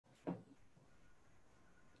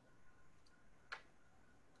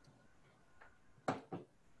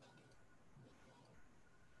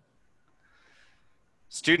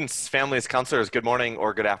Students, families, counselors, good morning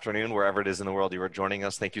or good afternoon, wherever it is in the world you are joining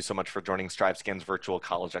us. Thank you so much for joining StriveScan's virtual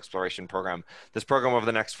college exploration program. This program over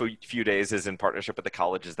the next few days is in partnership with the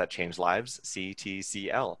Colleges That Change Lives,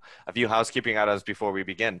 CTCL. A few housekeeping items before we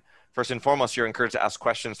begin. First and foremost, you're encouraged to ask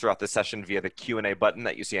questions throughout this session via the Q&A button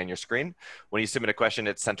that you see on your screen. When you submit a question,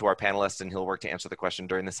 it's sent to our panelist, and he'll work to answer the question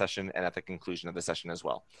during the session and at the conclusion of the session as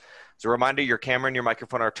well. As a reminder, your camera and your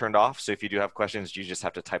microphone are turned off, so if you do have questions, you just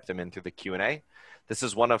have to type them in through the Q&A. This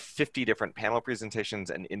is one of 50 different panel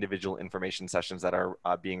presentations and individual information sessions that are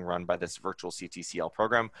being run by this virtual CTCL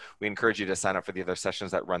program. We encourage you to sign up for the other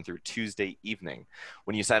sessions that run through Tuesday evening.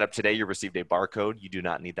 When you sign up today, you received a barcode. You do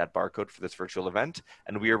not need that barcode for this virtual event.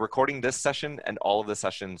 And we are recording this session and all of the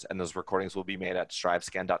sessions, and those recordings will be made at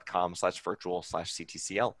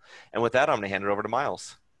strivescan.com/virtual/CTCL. And with that, I'm going to hand it over to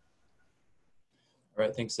Miles. All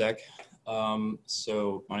right, thanks, Zach.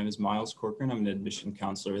 So my name is Miles Corcoran. I'm an admission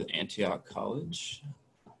counselor at Antioch College.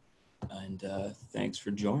 And thanks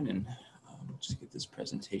for joining. Just get this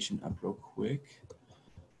presentation up real quick.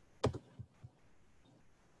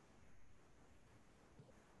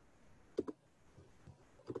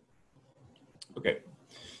 Okay,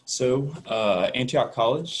 so Antioch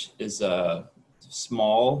College is a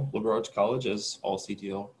small liberal arts college, as all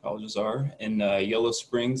CTL colleges are, in Yellow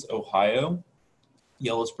Springs, Ohio.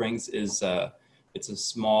 Yellow Springs is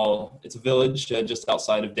it's a village just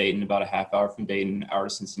outside of Dayton, about a half hour from Dayton, hour to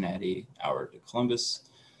Cincinnati, hour to Columbus.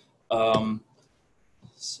 So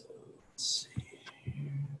let's see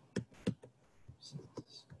here.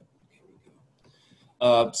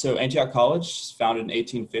 So Antioch College was founded in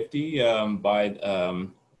 1850 by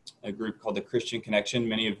a group called the Christian Connection.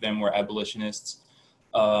 Many of them were abolitionists.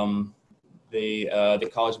 The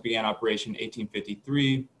college began operation in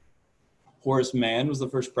 1853. Horace Mann was the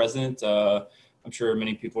first president. I'm sure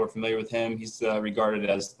many people are familiar with him. He's regarded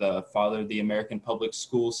as the father of the American public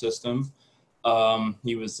school system.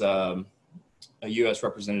 He was a U.S.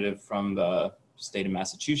 representative from the state of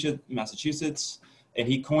Massachusetts, and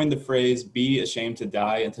he coined the phrase, "Be ashamed to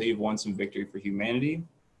die until you've won some victory for humanity."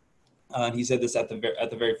 And he said this at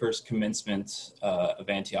the very first commencement of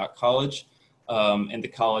Antioch College. And the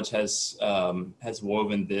college has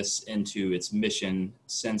woven this into its mission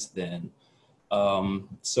since then.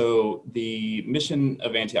 So the mission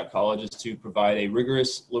of Antioch College is to provide a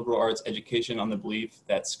rigorous liberal arts education on the belief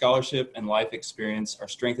that scholarship and life experience are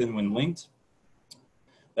strengthened when linked,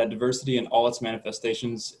 that diversity in all its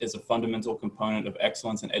manifestations is a fundamental component of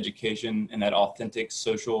excellence in education, and that authentic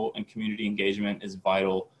social and community engagement is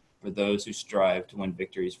vital for those who strive to win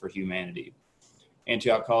victories for humanity.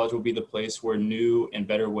 Antioch College will be the place where new and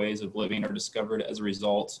better ways of living are discovered as a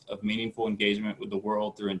result of meaningful engagement with the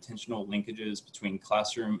world through intentional linkages between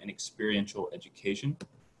classroom and experiential education.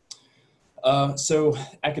 So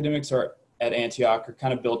academics at Antioch are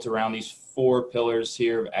kind of built around these four pillars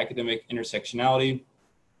here of academic intersectionality,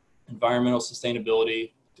 environmental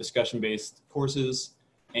sustainability, discussion-based courses,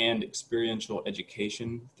 and experiential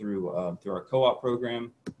education through our co-op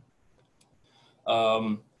program.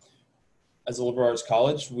 As a liberal arts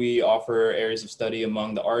college, we offer areas of study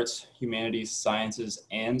among the arts, humanities, sciences,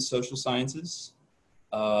 and social sciences.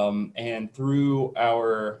 And through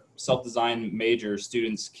our self-design major,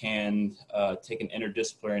 students can take an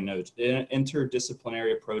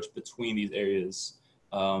interdisciplinary approach between these areas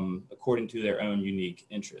according to their own unique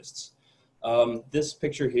interests. This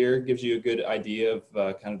picture here gives you a good idea of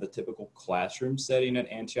kind of the typical classroom setting at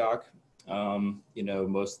Antioch.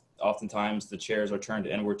 Oftentimes the chairs are turned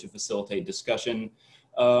inward to facilitate discussion.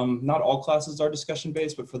 Not all classes are discussion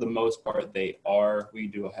based, but for the most part they are. We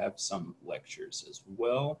do have some lectures as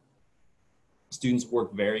well. Students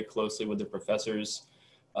work very closely with their professors.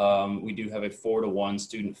 We do have a 4-to-1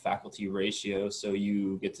 student faculty ratio, so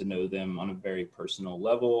you get to know them on a very personal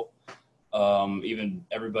level. Even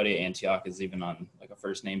everybody at Antioch is even on like a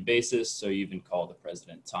first name basis. So you even call the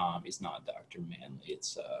president Tom. He's not Dr. Manley.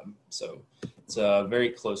 It's a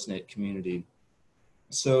very close knit community.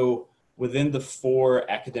 So within the 4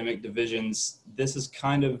 academic divisions, this is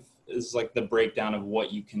like the breakdown of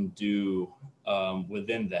what you can do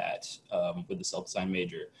within that with the self-design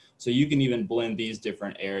major. So you can even blend these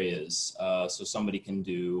different areas. So somebody can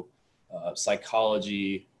do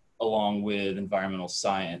psychology along with environmental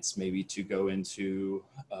science, maybe to go into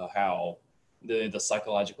how the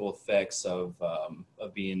psychological effects of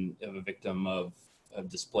being a victim of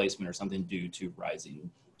displacement or something due to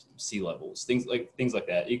rising sea levels, things like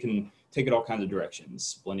that. You can take it all kinds of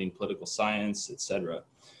directions, blending political science, etc.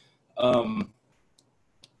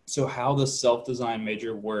 So how the self-design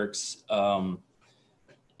major works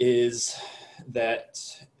is that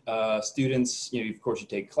students, of course, you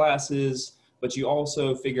take classes. but you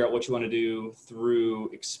also figure out what you want to do through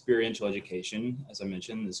experiential education, as I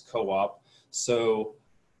mentioned, this co-op. So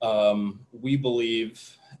we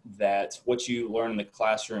believe that what you learn in the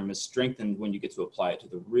classroom is strengthened when you get to apply it to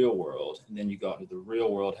the real world. And then you go out into the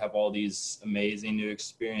real world, have all these amazing new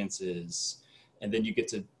experiences, and then you get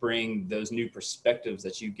to bring those new perspectives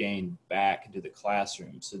that you gain back into the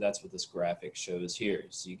classroom. So that's what this graphic shows here.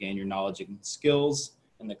 So you gain your knowledge and skills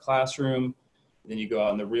in the classroom, then you go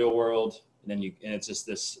out in the real world, and it's just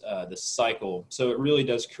this this cycle. So it really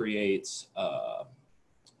does create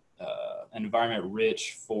an environment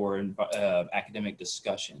rich for academic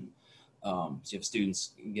discussion. So you have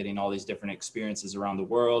students getting all these different experiences around the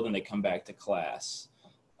world, and they come back to class.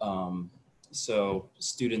 So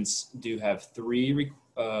students do have 3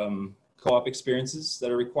 co-op experiences that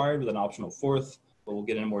are required with an optional 4th, but we'll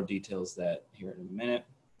get into more details that here in a minute.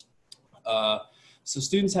 So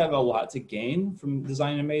students have a lot to gain from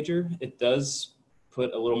designing a major. It does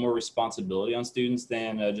put a little more responsibility on students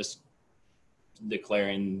than just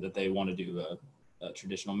declaring that they want to do a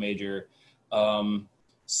traditional major.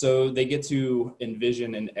 So they get to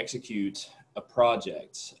envision and execute a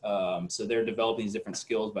project. So they're developing these different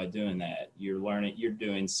skills by doing that. You're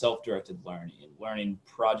doing self-directed learning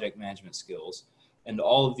project management skills. And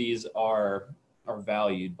all of these are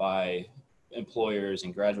valued by employers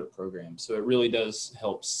and graduate programs. So it really does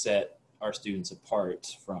help set our students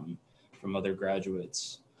apart from other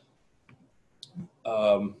graduates.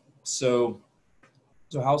 So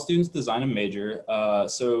how students design a major.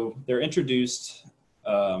 So they're introduced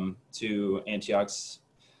to Antioch's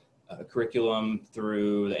curriculum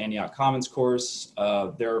through the Antioch Commons course.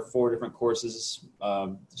 There are 4 different courses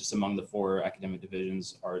just among the 4 academic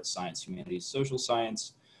divisions: arts, science, humanities, social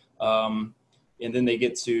science. And then they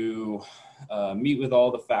get to meet with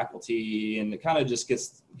all the faculty, and it kind of just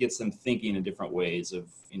gets them thinking in different ways of,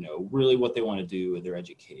 really what they want to do with their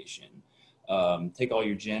education. Take all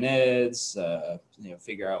your gen eds,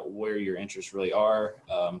 figure out where your interests really are.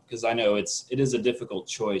 Because I know it is a difficult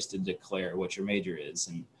choice to declare what your major is.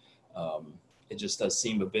 And it just does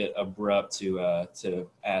seem a bit abrupt to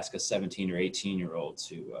ask a 17 or 18-year-old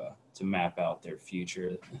to map out their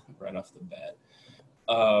future right off the bat.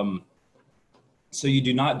 So you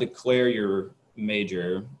do not declare your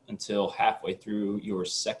major until halfway through your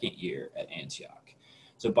 2nd year at Antioch.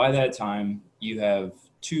 So by that time, you have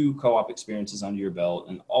 2 co-op experiences under your belt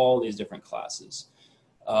in all these different classes.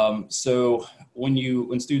 So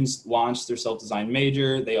when students launch their self-designed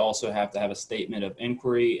major, they also have to have a statement of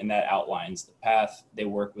inquiry, and that outlines the path. They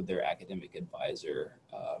work with their academic advisor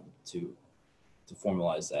to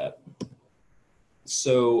formalize that.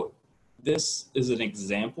 So this is an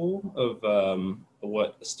example of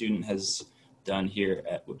what a student has done here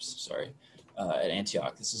at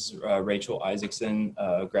Antioch. This is Rachel Isaacson,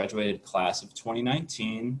 graduated class of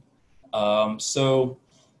 2019. So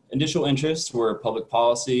initial interests were public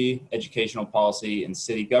policy, educational policy, and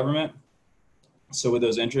city government. So with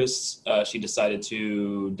those interests, she decided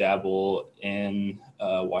to dabble in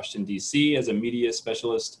Washington, D.C. as a media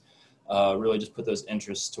specialist, really just put those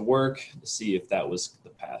interests to work to see if that was the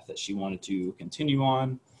path that she wanted to continue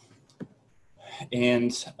on.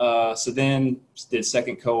 And so then did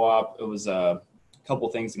 2nd co-op. It was a couple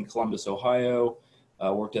things in Columbus, Ohio.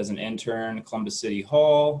 Worked as an intern at Columbus City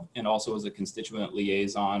Hall, and also as a constituent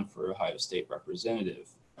liaison for Ohio State Representative.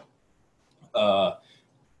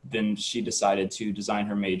 Then she decided to design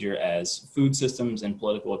her major as food systems and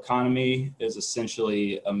political economy. It is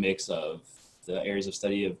essentially a mix of the areas of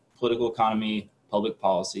study of political economy, public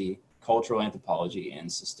policy, cultural anthropology, and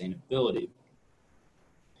sustainability.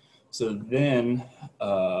 So then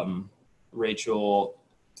Rachel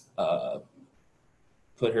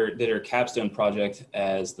did her capstone project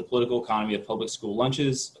as the political economy of public school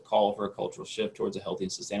lunches, a call for a cultural shift towards a healthy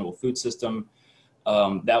and sustainable food system.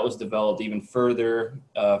 That was developed even further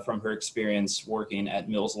from her experience working at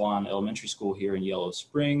Mills Lawn Elementary School here in Yellow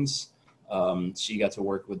Springs. She got to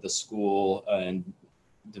work with the school and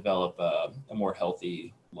develop a more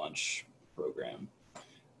healthy lunch program.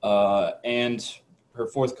 And her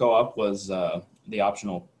 4th co-op was the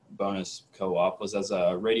optional bonus co-op was as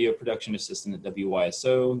a radio production assistant at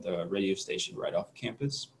WYSO, the radio station right off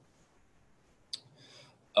campus.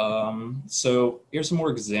 So here's some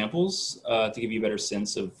more examples to give you a better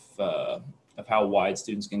sense of how wide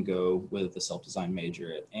students can go with the self-designed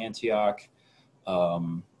major at Antioch.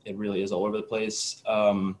 It really is all over the place.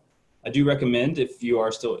 I do recommend if you are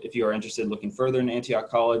interested in looking further in Antioch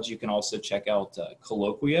College, you can also check out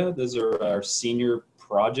Colloquia. Those are our senior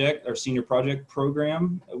project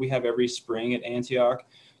program we have every spring at Antioch.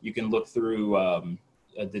 You can look through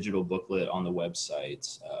a digital booklet on the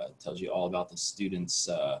website. It tells you all about the students'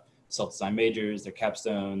 self-design majors, their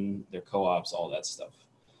capstone, their co-ops, all that stuff.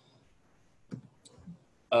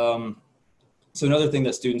 So another thing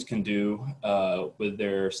that students can do with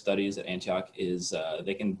their studies at Antioch is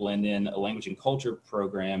they can blend in a language and culture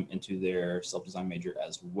program into their self-design major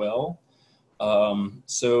as well.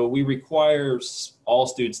 So we require all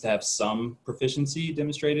students to have some proficiency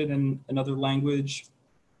demonstrated in another language.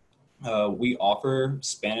 We offer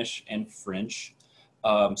Spanish and French.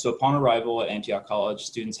 So upon arrival at Antioch College,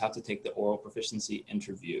 students have to take the oral proficiency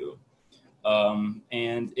interview.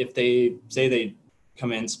 And if they say they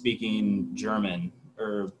come in speaking German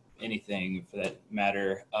or anything for that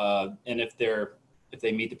matter, and if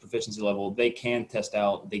they meet the proficiency level, they can test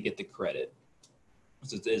out, they get the credit.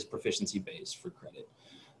 So it is proficiency based for credit.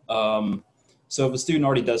 So if a student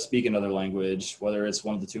already does speak another language, whether it's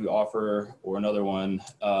one of the two we offer or another one,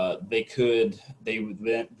 they would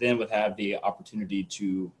then have the opportunity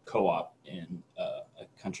to co-op in a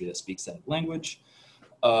country that speaks that language.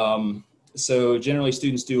 So generally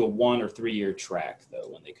students do a 1 or 3 year track though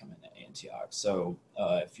when they come in at Antioch. So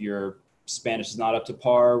if your Spanish is not up to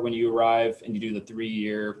par when you arrive and you do the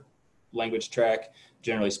 3-year language track,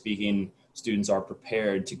 generally speaking, students are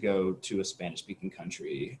prepared to go to a Spanish-speaking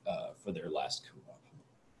country for their last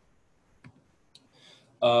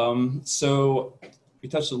co-op. So we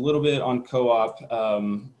touched a little bit on co-op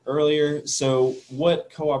earlier. So what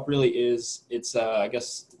co-op really is, it's I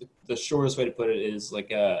guess the shortest way to put it is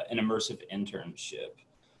like an immersive internship.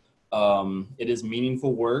 It is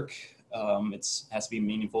meaningful work. It has to be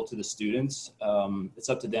meaningful to the students. It's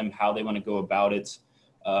up to them how they want to go about it.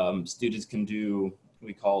 Students can do,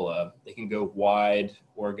 we call, they can go wide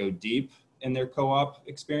or go deep in their co-op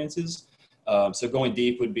experiences. So going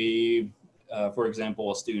deep would be, for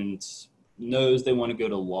example, a student knows they want to go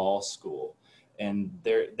to law school and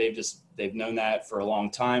they've known that for a long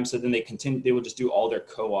time. So then they will just do all their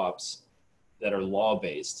co-ops that are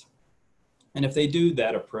law-based. And if they do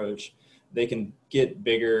that approach, they can get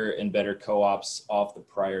bigger and better co-ops off the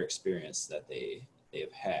prior experience that they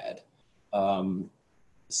have had.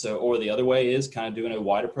 So, or the other way is kind of doing a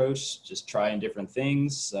wide approach, just trying different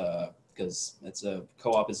things, because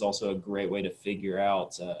co-op is also a great way to figure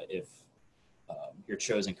out if your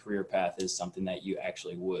chosen career path is something that you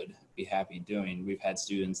actually would be happy doing. We've had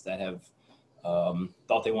students that have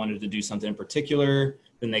thought they wanted to do something in particular,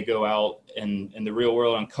 then they go out in the real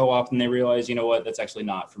world on co-op and they realize, you know what, that's actually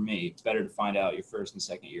not for me. It's better to find out your first and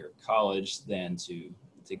second year of college than to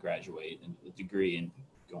graduate and a degree and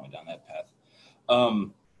going down that path. A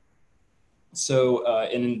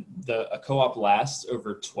co-op lasts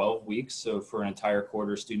over 12 weeks. So for an entire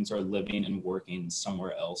quarter, students are living and working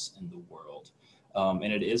somewhere else in the world. And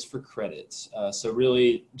it is for credits. So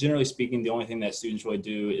really, generally speaking, the only thing that students really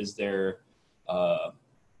do is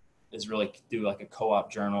really do like a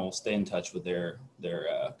co-op journal, stay in touch with their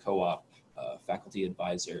co-op faculty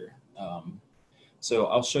advisor. So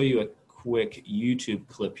I'll show you a quick YouTube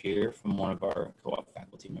clip here from one of our co-op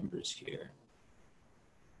faculty members here.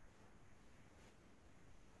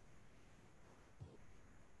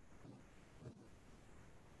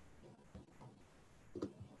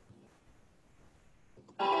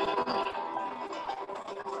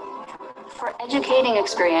 For educating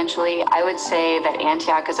experientially, I would say that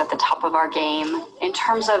Antioch is at the top of our game in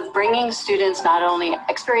terms of bringing students not only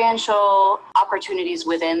experiential opportunities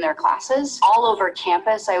within their classes, all over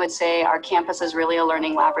campus. I would say our campus is really a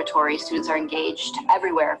learning laboratory. Students are engaged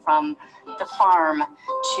everywhere from the farm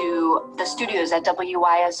to the studios at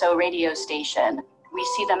WYSO radio station. We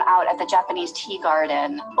see them out at the Japanese tea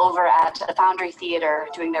garden, over at the Foundry Theater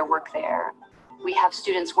doing their work there. We have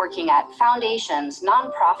students working at foundations,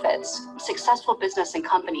 nonprofits, successful business and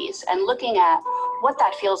companies, and looking at what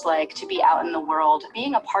that feels like to be out in the world,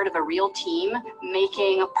 being a part of a real team,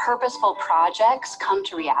 making purposeful projects come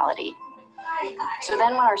to reality. So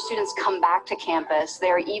then when our students come back to campus,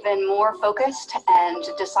 they're even more focused and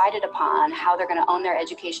decided upon how they're going to own their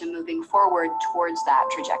education moving forward towards that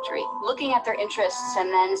trajectory. Looking at their interests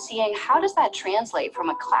and then seeing how does that translate from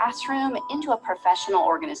a classroom into a professional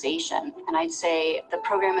organization. And I'd say the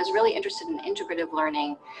program is really interested in integrative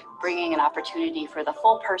learning, bringing an opportunity for the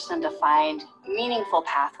full person to find meaningful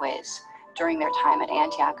pathways during their time at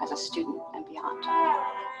Antioch as a student and beyond.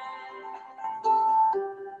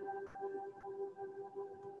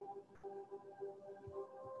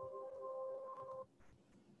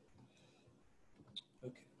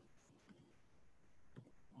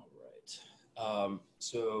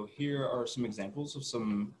 So here are some examples of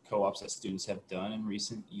some co-ops that students have done in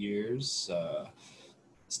recent years.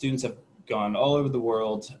 Students have gone all over the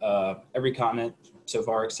world, every continent so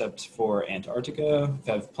far except for Antarctica.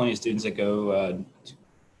 We have plenty of students that go to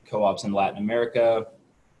co-ops in Latin America.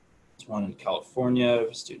 There's one in California,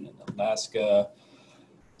 a student in Alaska.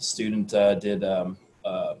 A student did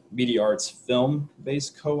media arts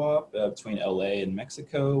film-based co-op between LA and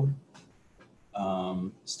Mexico.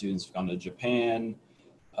 Students have gone to Japan.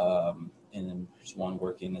 And then there's one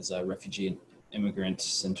working as a refugee and immigrant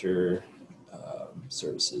center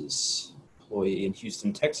services employee in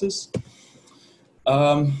Houston, Texas.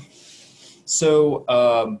 But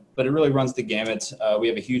it really runs the gamut. We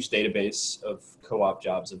have a huge database of co-op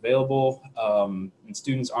jobs available, and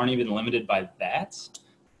students aren't even limited by that.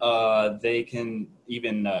 They can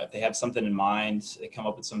even, if they have something in mind, they come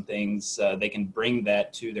up with some things, they can bring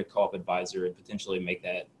that to their co-op advisor and potentially make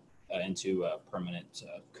that into a permanent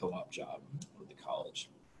co-op job with the college.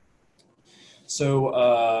 So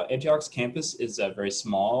Antioch's campus is very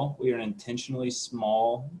small. We are an intentionally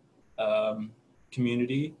small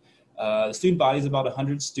community. The student body is about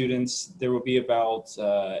 100 students. There will be about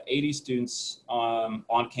 80 students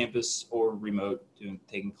on campus or remote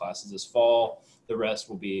taking classes this fall. The rest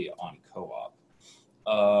will be on co-op.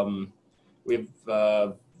 We have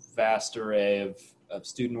a vast array of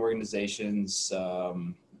student organizations,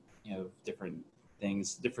 different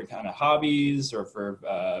things, different kind of hobbies or for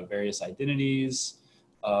various identities.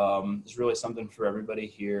 There's really something for everybody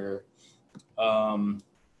here.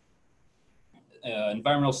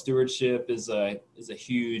 Environmental stewardship is a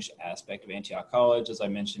huge aspect of Antioch College. As I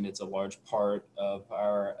mentioned, it's a large part of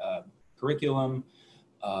our curriculum.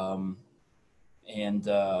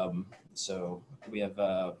 So we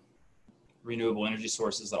have renewable energy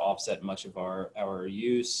sources that offset much of our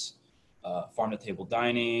use. Farm-to-table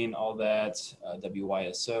dining, all that,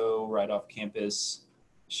 WYSO right off campus,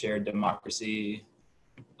 shared democracy.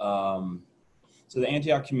 So the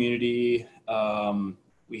Antioch community,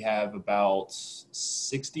 we have about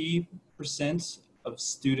 60% of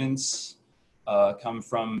students come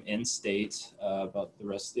from in-state, about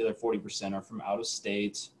the other 40% are from out of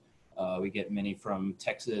state. We get many from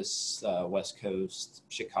Texas, West Coast,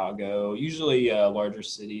 Chicago, usually larger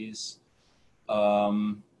cities.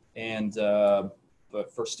 But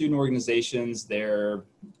for student organizations, they're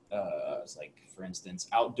like, for instance,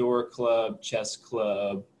 outdoor club, chess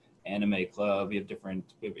club, anime club. We have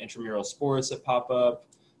intramural sports that pop up.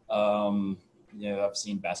 I've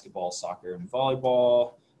seen basketball, soccer, and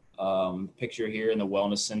volleyball. Picture here in the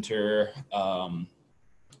wellness center.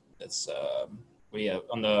 We have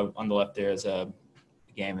on the left there is a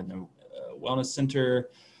game in the wellness center.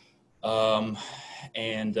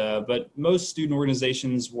 But most student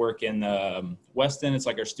organizations work in Weston. It's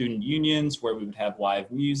like our student unions where we would have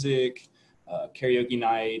live music, karaoke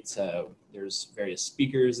nights. There's various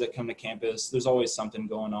speakers that come to campus. There's always something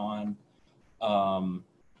going on.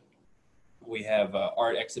 We have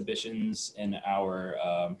art exhibitions in our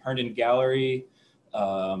Herndon Gallery,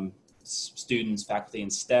 students, faculty,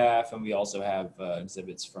 and staff, and we also have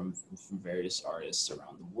exhibits from various artists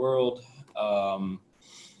around the world.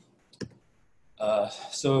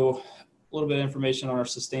 So a little bit of information on our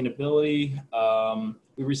sustainability.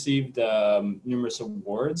 We received numerous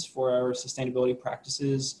awards for our sustainability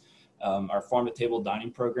practices. Our farm-to-table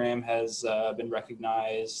dining program has been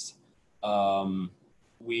recognized. All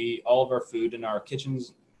of our food in our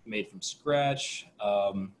kitchens made from scratch.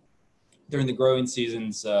 During the growing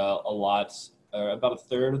seasons, about a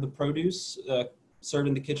third of the produce served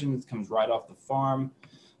in the kitchen comes right off the farm.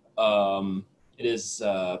 It is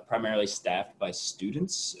primarily staffed by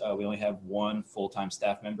students. We only have one full-time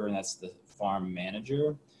staff member, and that's the farm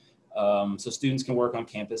manager. So students can work on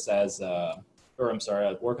campus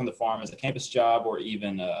work on the farm as a campus job or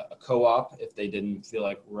even a co-op if they didn't feel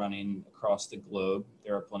like running across the globe.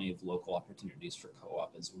 There are plenty of local opportunities for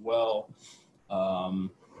co-op as well.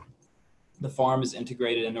 The farm is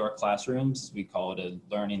integrated into our classrooms. We call it a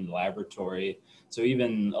learning laboratory. So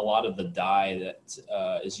even a lot of the dye that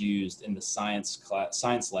is used in the science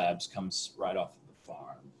labs comes right off of the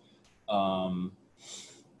farm.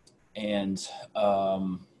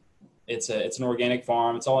 It's an organic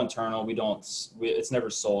farm. It's all internal. It's never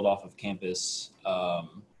sold off of campus.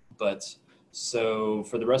 So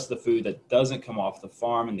for the rest of the food that doesn't come off the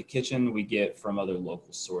farm in the kitchen, we get from other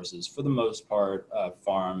local sources. For the most part,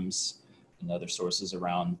 farms and other sources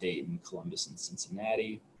around Dayton, Columbus, and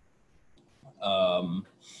Cincinnati. Let's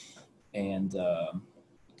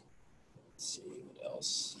see what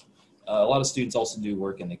else. A lot of students also do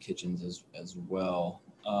work in the kitchens as well.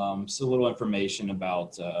 So a little information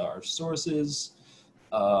about our sources.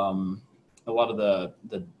 A lot of the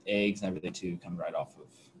eggs and everything too come right off of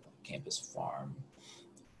campus farm.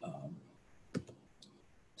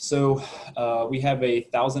 So we have a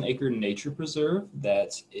 1,000-acre nature preserve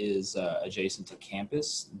that is adjacent to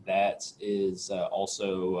campus. That is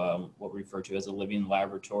also what we refer to as a living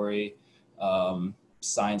laboratory.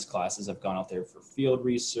 Science classes have gone out there for field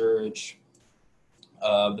research.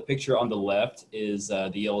 The picture on the left is the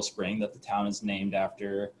Yellow Spring that the town is named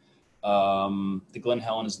after. The Glen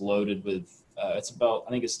Helen is loaded with, it's about, I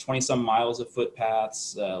think it's 20 some miles of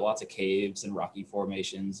footpaths, lots of caves and rocky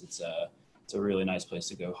formations. It's a really nice place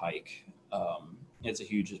to go hike. It's a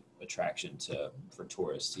huge attraction for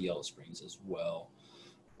tourists to Yellow Springs as well.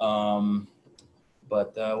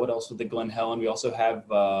 But what else with the Glen Helen? We also have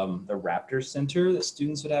the Raptor Center that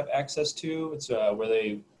students would have access to. It's where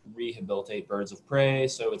they rehabilitate birds of prey.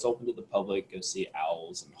 So it's open to the public, go see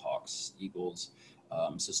owls and hawks, eagles.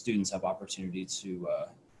 So students have opportunity to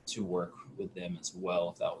work with them as well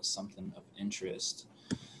if that was something of interest.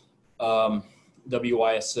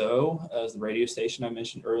 WYSO is the radio station I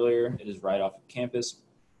mentioned earlier. It is right off of campus.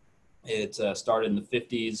 It started in the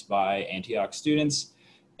 50s by Antioch students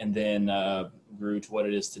and then grew to what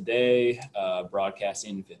it is today,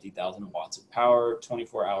 broadcasting 50,000 watts of power,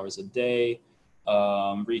 24 hours a day,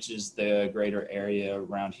 reaches the greater area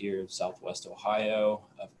around here of Southwest Ohio.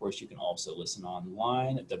 Of course, you can also listen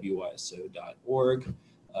online at wyso.org.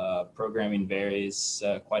 Programming varies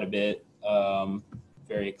quite a bit.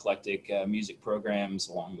 Very eclectic music programs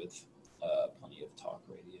along with plenty of talk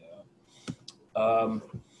radio.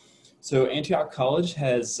 So Antioch College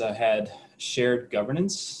has had shared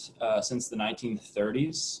governance since the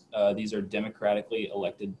 1930s. These are democratically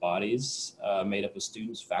elected bodies made up of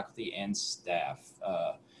students, faculty, and staff.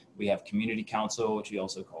 We have community council, which we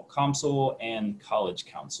also call COMSOL, and college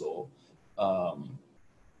council.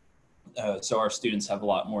 So our students have a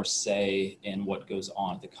lot more say in what goes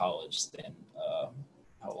on at the college than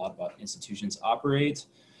how a lot of institutions operate.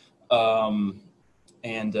 So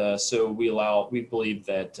we believe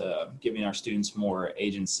that giving our students more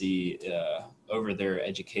agency over their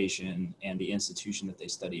education and the institution that they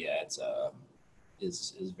study at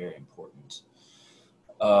is very important.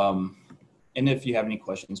 And if you have any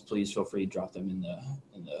questions, please feel free to drop them in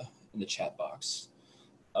the chat box.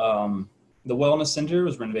 The Wellness Center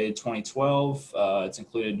was renovated 2012. It's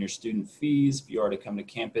included in your student fees if you are to come to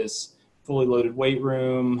campus. Fully loaded weight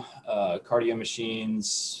room, cardio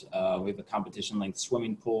machines. We have a competition length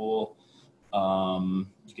swimming pool.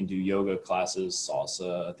 You can do yoga classes,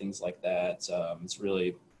 salsa, things like that. It's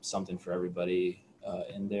really something for everybody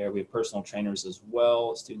in there. We have personal trainers as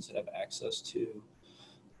well, students that have access to.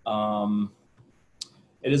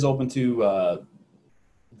 It is open to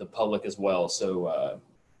the public as well. So,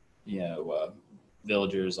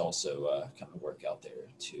 villagers also kind of work out there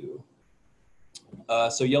too.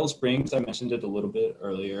 So Yellow Springs, I mentioned it a little bit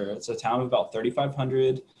earlier. It's a town of about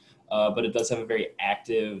 3,500, but it does have a very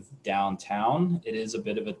active downtown. It is a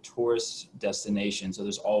bit of a tourist destination, so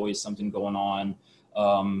there's always something going on.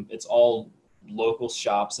 It's all local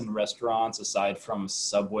shops and restaurants, aside from a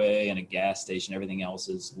Subway and a gas station. Everything else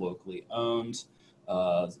is locally owned.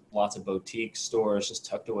 Lots of boutique stores just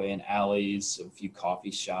tucked away in alleys, a few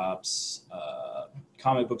coffee shops,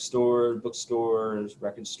 comic book store, bookstores,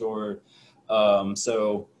 record store.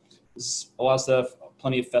 So a lot of stuff,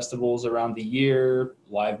 plenty of festivals around the year,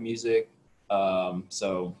 live music. And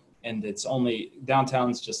it's only,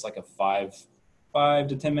 downtown's just like a 5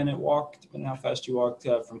 to 10 minute walk, depending on how fast you walk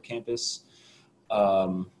from campus.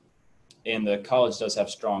 And the college does have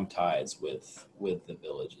strong ties with the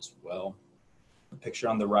village as well. The picture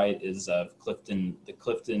on the right is of the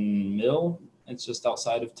Clifton Mill. It's just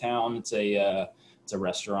outside of town. It's a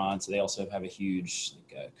restaurant. So they also have a huge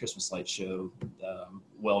Christmas light show,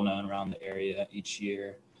 well known around the area each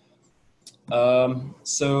year.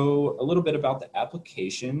 So a little bit about the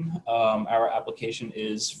application. Our application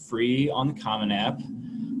is free on the Common App.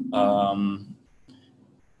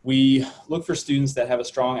 We look for students that have a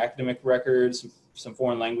strong academic record, some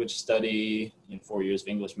foreign language study, 4 years of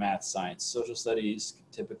English, math, science, social studies,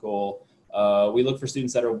 typical. We look for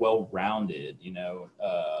students that are well-rounded,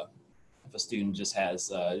 if a student just has,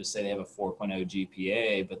 just say they have a 4.0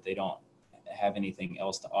 GPA, but they don't have anything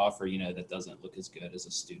else to offer, that doesn't look as good as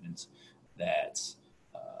a student that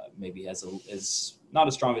maybe is not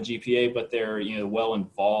as strong a GPA, but they're, well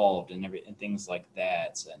involved in and things like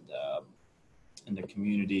that, and in their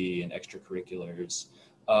community and extracurriculars.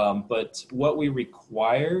 But what we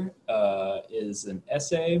require is an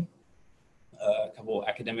essay, a couple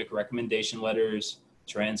academic recommendation letters,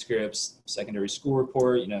 transcripts, secondary school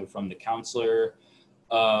report, from the counselor,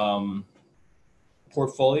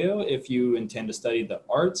 portfolio if you intend to study the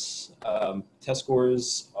arts. Test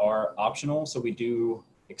scores are optional, so we do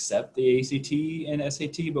accept the ACT and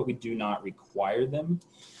SAT, but we do not require them.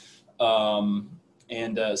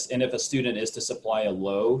 And if a student is to supply a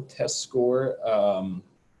low test score,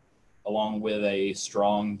 along with a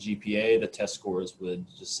strong GPA, the test scores would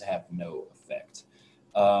just have no effect.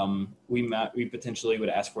 We potentially would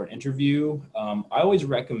ask for an interview. I always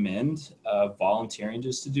recommend volunteering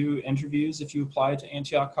just to do interviews if you apply to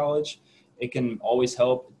Antioch College. It can always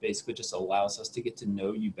help. It basically just allows us to get to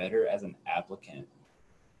know you better as an applicant.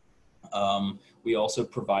 We also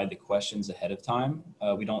provide the questions ahead of time.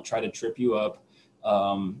 We don't try to trip you up.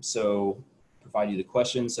 So provide you the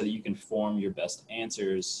questions so that you can form your best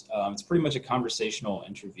answers. It's pretty much a conversational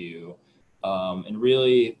interview, and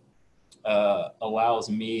really allows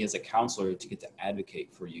me as a counselor to get to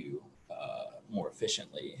advocate for you more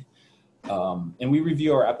efficiently. And we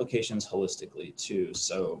review our applications holistically too.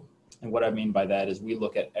 So, and what I mean by that is we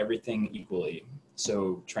look at everything equally.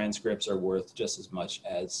 So transcripts are worth just as much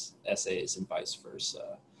as essays and vice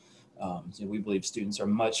versa. So we believe students are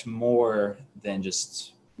much more than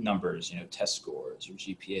just numbers, test scores or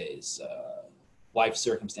GPAs. Life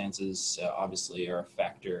circumstances obviously are a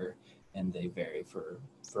factor, and they vary for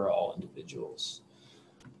all individuals.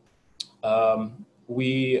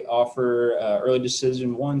 We offer early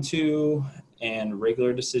decision 1, 2, and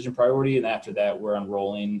regular decision priority. And after that, we're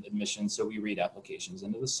unrolling admissions. So we read applications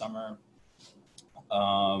into the summer.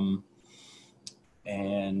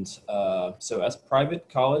 So as a private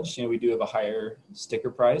college, we do have a higher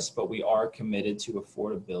sticker price, but we are committed to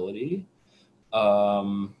affordability.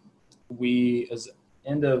 As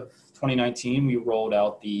end of 2019, we rolled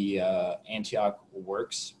out the Antioch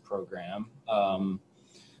Works program.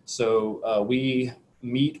 We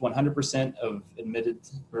meet 100% of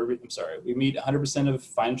we meet 100% of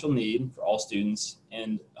financial need for all students,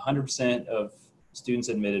 and 100% of students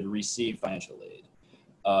admitted receive financial aid.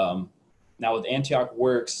 Now with Antioch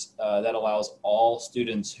Works, that allows all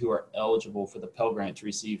students who are eligible for the Pell Grant to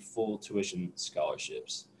receive full tuition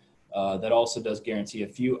scholarships. That also does guarantee a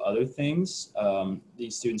few other things.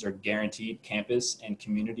 These students are guaranteed campus and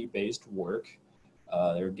community-based work.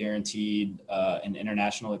 They're guaranteed an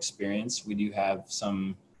international experience. We do have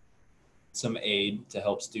some aid to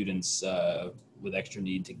help students with extra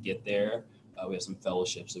need to get there. We have some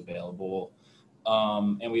fellowships available.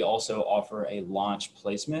 And we also offer a launch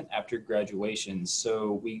placement after graduation.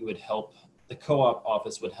 So we would help, the co-op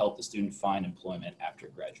office would help the student find employment after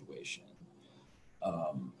graduation.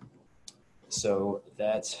 So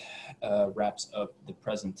that wraps up the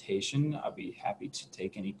presentation. I'll be happy to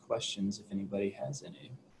take any questions if anybody has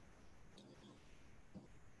any.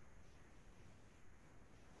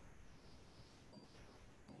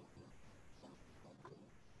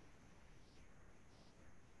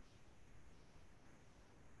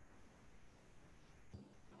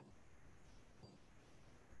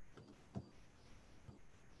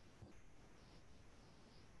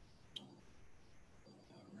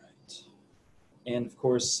 And of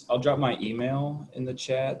course, I'll drop my email in the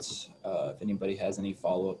chat if anybody has any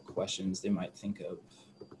follow-up questions they might think of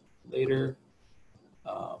later.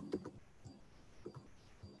 Oh,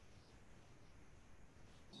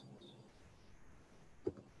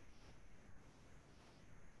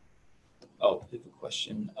 I have a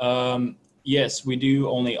question. Yes, we do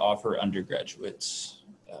only offer undergraduate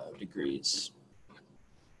degrees.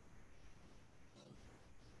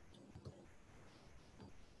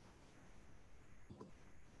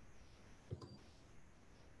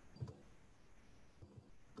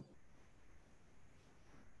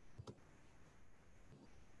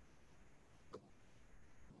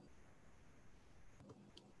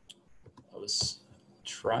 I was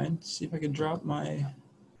trying to see if I could drop my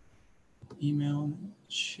email in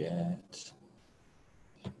the chat.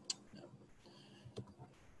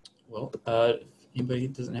 Well, if anybody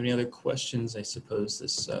doesn't have any other questions, I suppose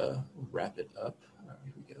this will wrap it up.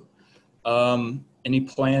 Here we go. Any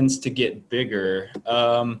plans to get bigger?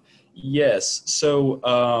 Yes. So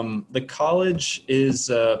the college is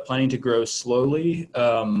planning to grow slowly.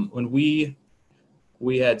 When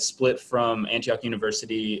we had split from Antioch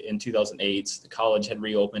University in 2008. The college had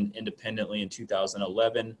reopened independently in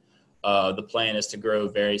 2011. The plan is to grow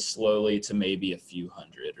very slowly to maybe a few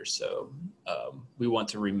hundred or so. We want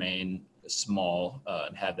to remain small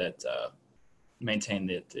and have that maintain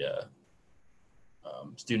that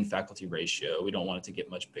student faculty ratio. We don't want it to get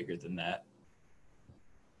much bigger than that.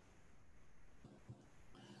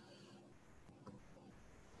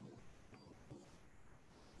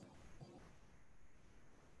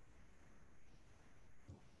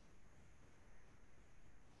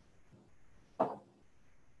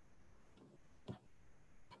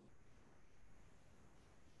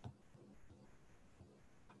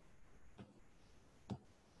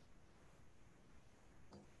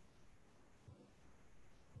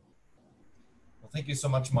 Thank you so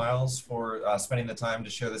much, Miles, for spending the time to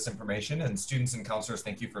share this information. And students and counselors,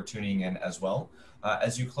 thank you for tuning in as well.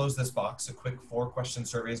 As you close this box, a quick 4-question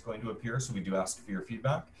survey is going to appear, so we do ask for your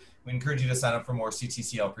feedback. We encourage you to sign up for more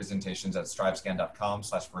CTCL presentations at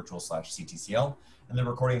strivescan.com/virtual/CTCL, and the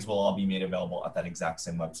recordings will all be made available at that exact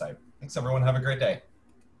same website. Thanks, everyone. Have a great day.